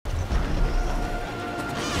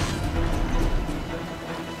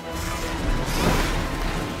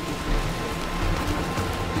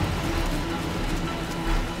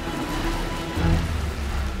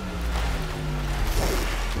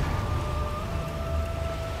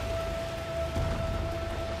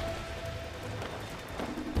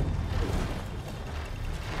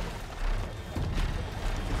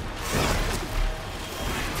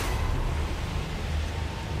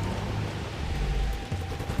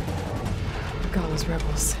Regalla's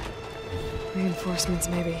rebels. Reinforcements,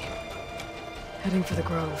 maybe. Heading for the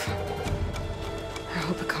Grove. I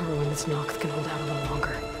hope Hikaru and this Noct can hold out a little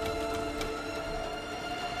longer.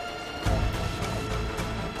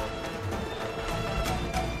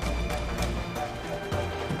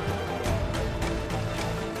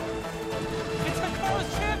 It's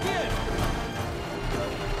Hikaru's champion!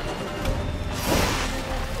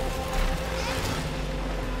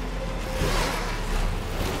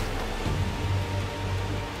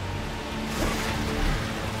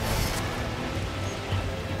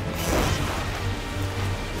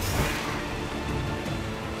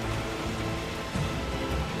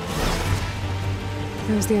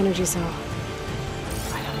 There's the energy cell.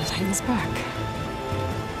 Right on the Titan's back.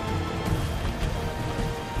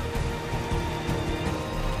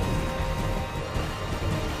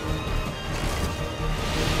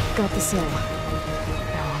 Got the cell.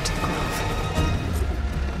 Now on to the Grove.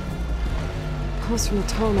 Pulse from the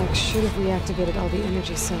Tallneck should have reactivated all the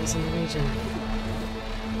energy cells in the region.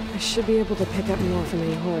 I should be able to pick up more from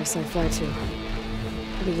any horse I fly to.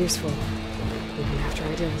 It'll be useful, even after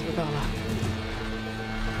I deal with Regalla.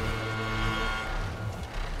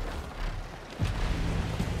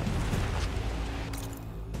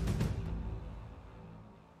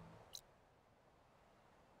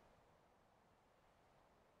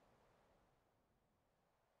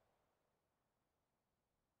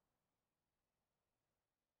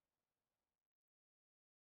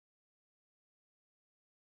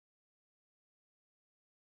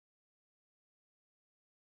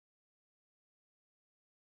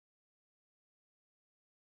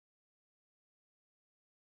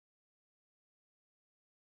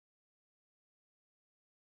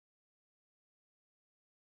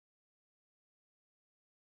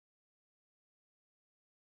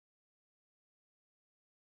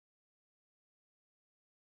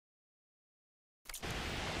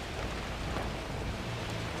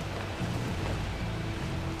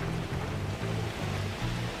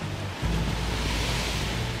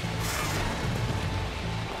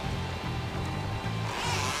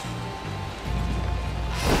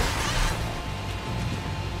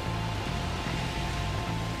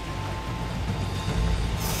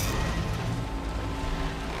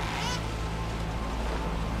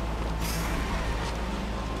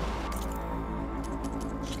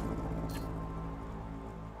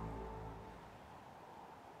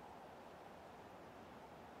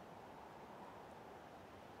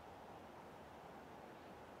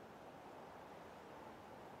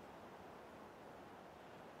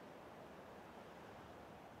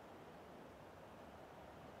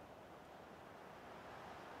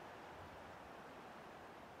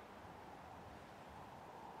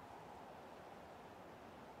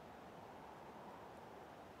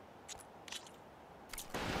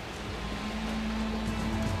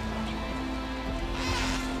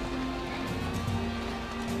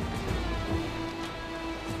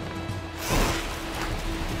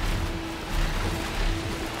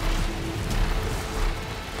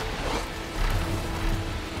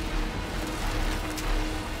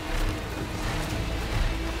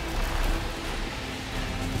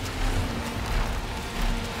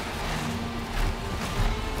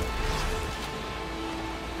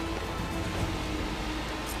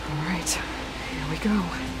 Go.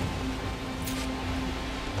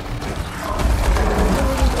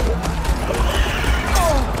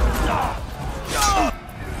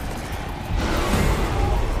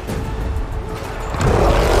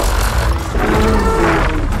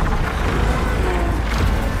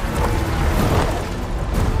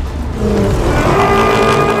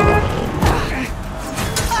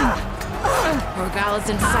 Regalla's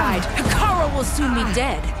inside. Hikaru will soon be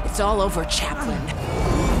dead. It's all over, Chaplain.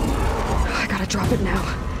 I gotta drop it now.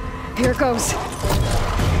 Here it goes.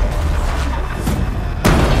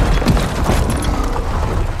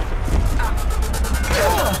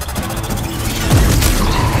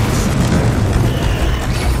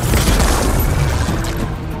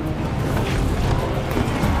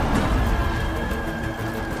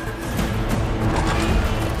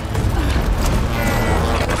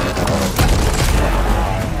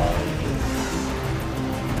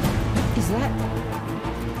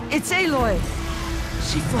 It's Aloy!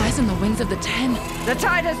 She flies on the wings of the Ten. The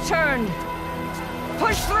tide has turned!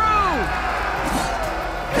 Push through!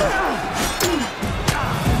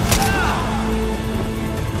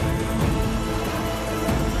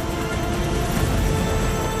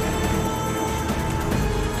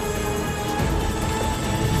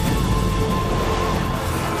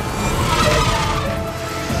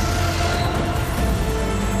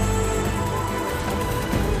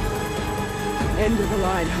 End of the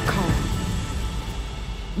line, Hikaru.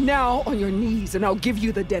 Now on your knees, and I'll give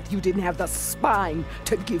you the death you didn't have the spine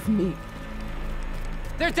to give me.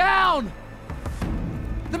 They're down!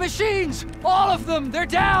 The machines! All of them! They're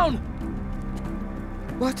down!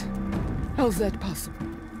 What? How's that possible?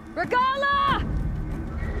 Regalla!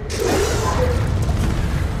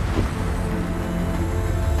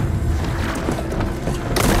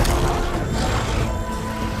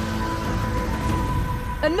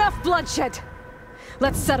 Enough bloodshed!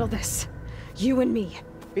 Let's settle this. You and me.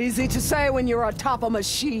 Easy to say when you're atop a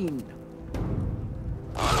machine.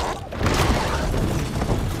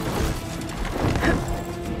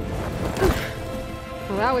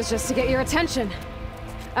 Well, that was just to get your attention.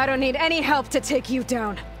 I don't need any help to take you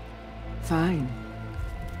down. Fine.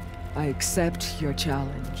 I accept your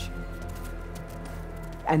challenge.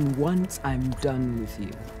 And once I'm done with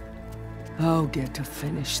you, I'll get to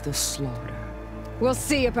finish the slaughter. We'll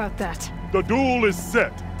see about that. The duel is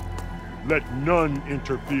set. Let none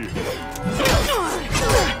interfere.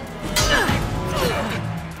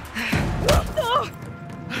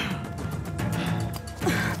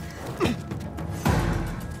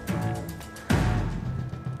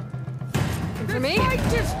 For me? The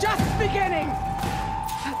fight is just beginning!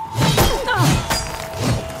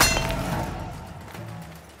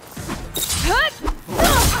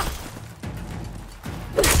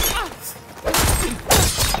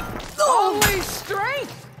 Only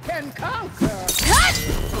strength can conquer!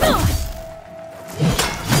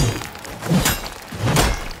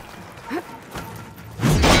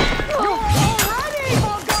 You're already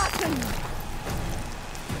forgotten!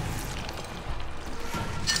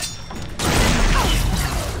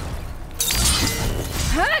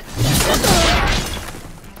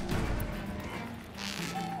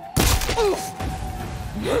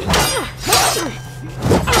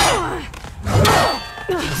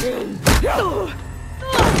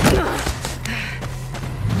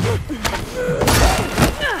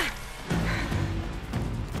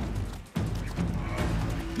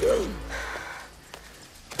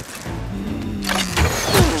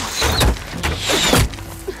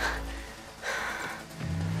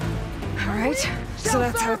 All right, so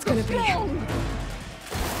that's how it's gonna be.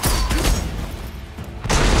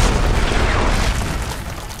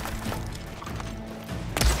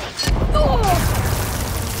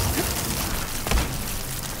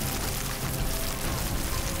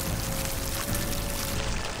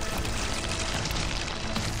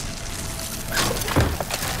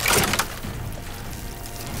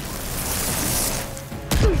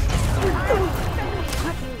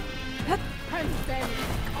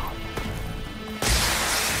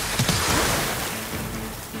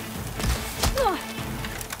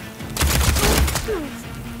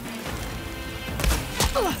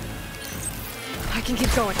 I can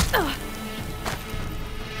keep going.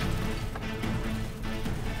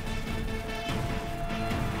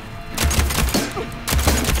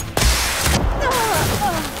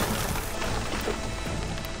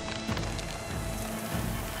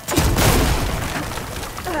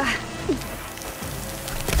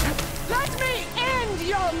 Let me end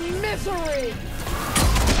your misery!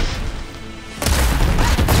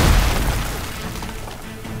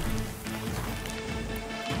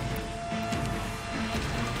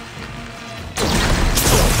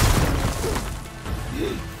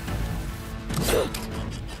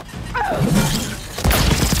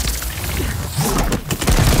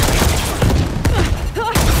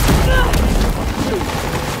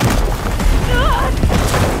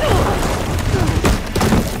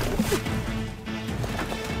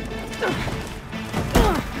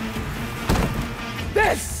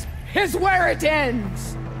 This is where it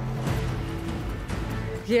ends!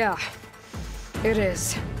 Yeah, it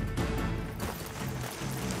is.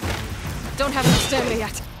 Don't have enough stamina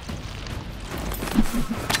yet.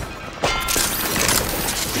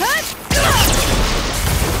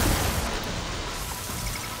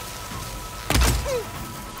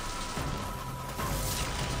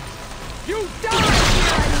 You die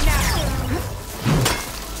here and now!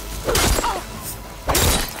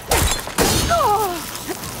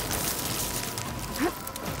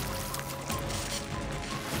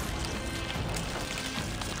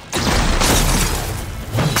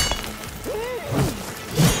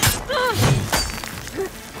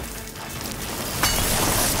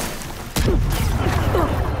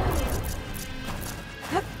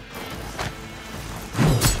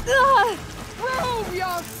 Prove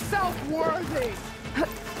yourself worthy!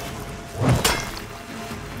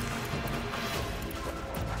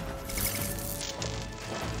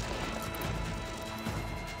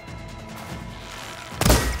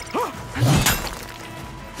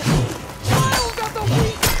 Child of the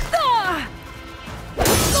weak!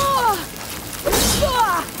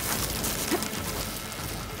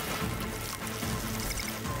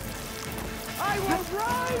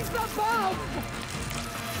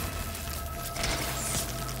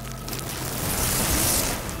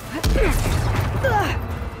 That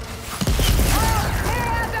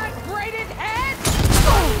braided head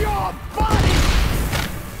on your body!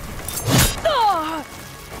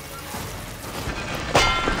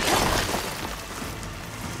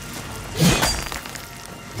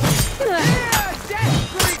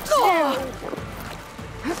 Death greets you!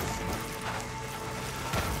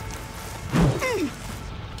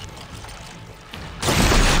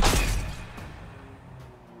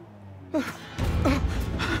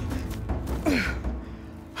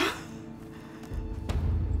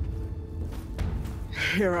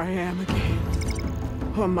 Here I am again,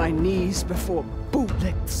 on my knees before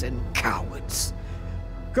bootlicks and cowards.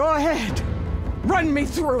 Go ahead, run me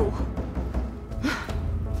through.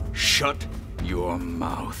 Shut your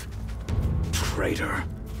mouth, traitor.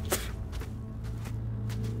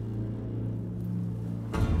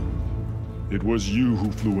 It was you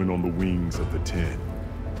who flew in on the wings of the 10.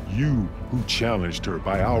 You who challenged her.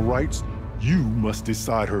 By our rights, you must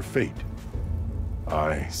decide her fate.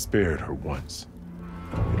 I spared her once.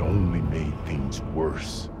 It only made things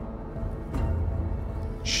worse.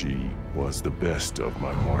 She was the best of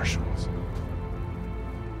my marshals.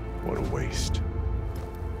 What a waste.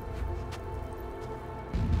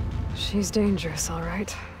 She's dangerous, all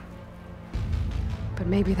right. But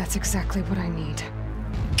maybe that's exactly what I need.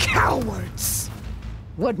 Cowards!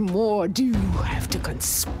 What more do you have to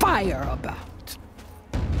conspire about?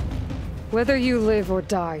 Whether you live or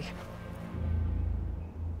die.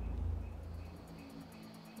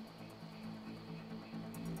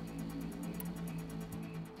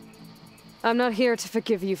 I'm not here to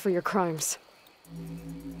forgive you for your crimes.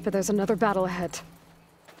 But there's another battle ahead.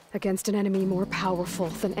 Against an enemy more powerful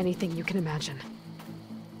than anything you can imagine.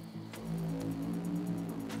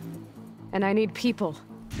 And I need people.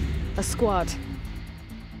 A squad.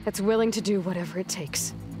 That's willing to do whatever it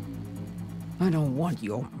takes. I don't want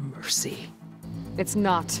your mercy. It's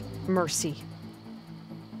not mercy.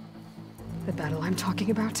 The battle I'm talking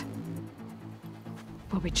about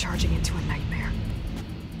will be charging into a nightmare.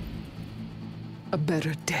 A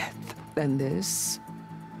better death than this?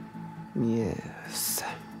 Yes.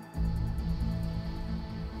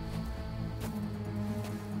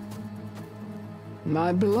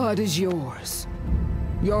 My blood is yours.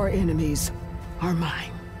 Your enemies are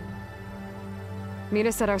mine. Meet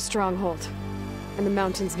us at our stronghold, in the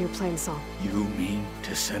mountains near Plainsong. You mean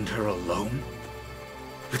to send her alone?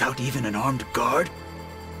 Without even an armed guard?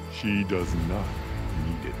 She does not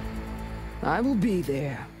need it. I will be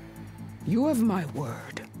there. You have my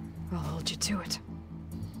word. I'll hold you to it.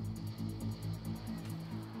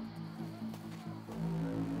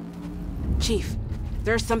 Chief,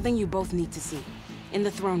 there's something you both need to see. In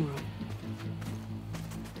the throne room.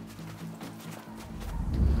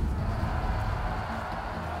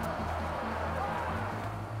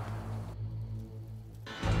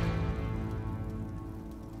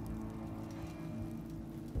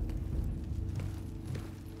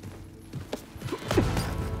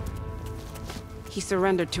 He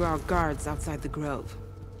surrendered to our guards outside the grove.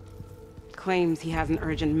 Claims he has an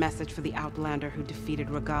urgent message for the Outlander who defeated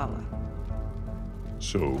Regalla.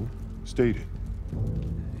 So, state it.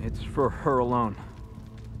 It's for her alone.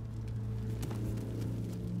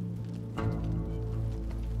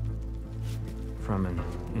 From an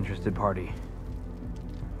interested party.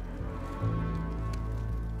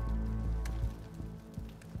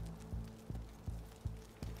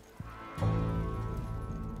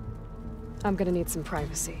 I'm gonna need some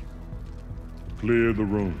privacy. Clear the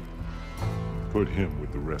room. Put him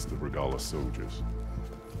with the rest of Regalla's soldiers.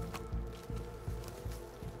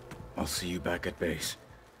 I'll see you back at base.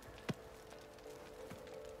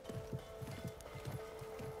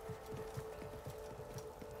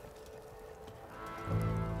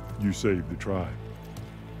 You saved the tribe.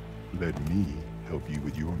 Let me help you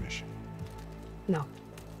with your mission. No.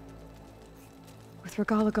 With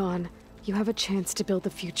Regalla gone, you have a chance to build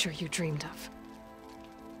the future you dreamed of.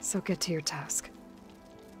 So get to your task.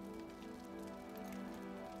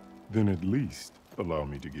 Then at least allow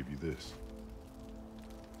me to give you this.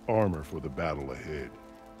 Armor for the battle ahead.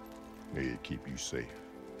 May it keep you safe.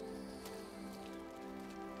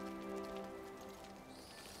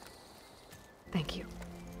 Thank you.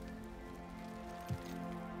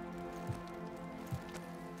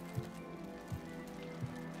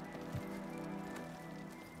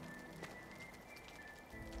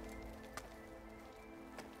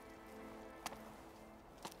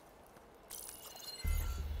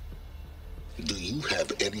 Do you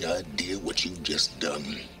have any idea what you've just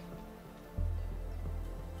done?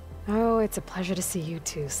 Oh, it's a pleasure to see you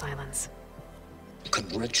too, Silence.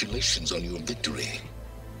 Congratulations on your victory.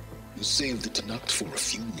 You saved the Tenakth for a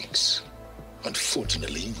few weeks.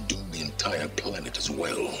 Unfortunately, you've doomed the entire planet as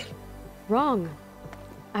well. Wrong.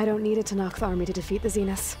 I don't need a Tenakth army to defeat the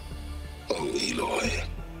Zeniths. Oh, Aloy.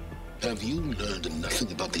 Have you learned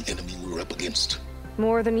nothing about the enemy we're up against?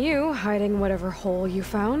 More than you, hiding whatever hole you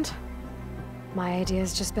found. My idea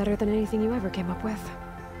is just better than anything you ever came up with.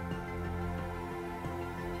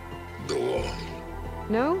 Go on.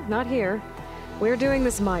 No, not here. We're doing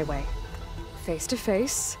this my way. Face to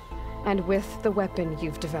face, and with the weapon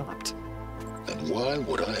you've developed. And why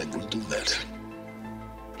would I agree to that?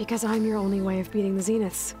 Because I'm your only way of beating the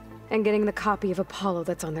Zeniths, and getting the copy of Apollo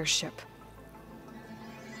that's on their ship.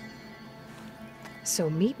 So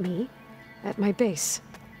meet me at my base.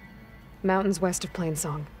 Mountains west of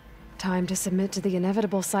Plainsong. Time to submit to the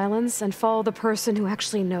inevitable silence and follow the person who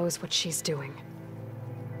actually knows what she's doing.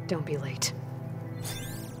 Don't be late.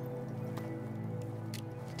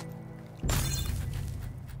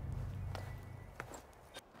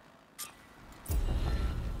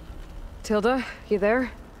 Tilda, you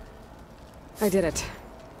there? I did it.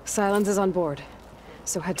 Silence is on board,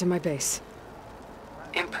 so head to my base.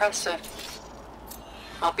 Impressive.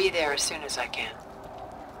 I'll be there as soon as I can.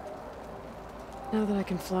 Now that I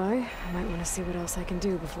can fly, I might want to see what else I can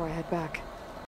do before I head back.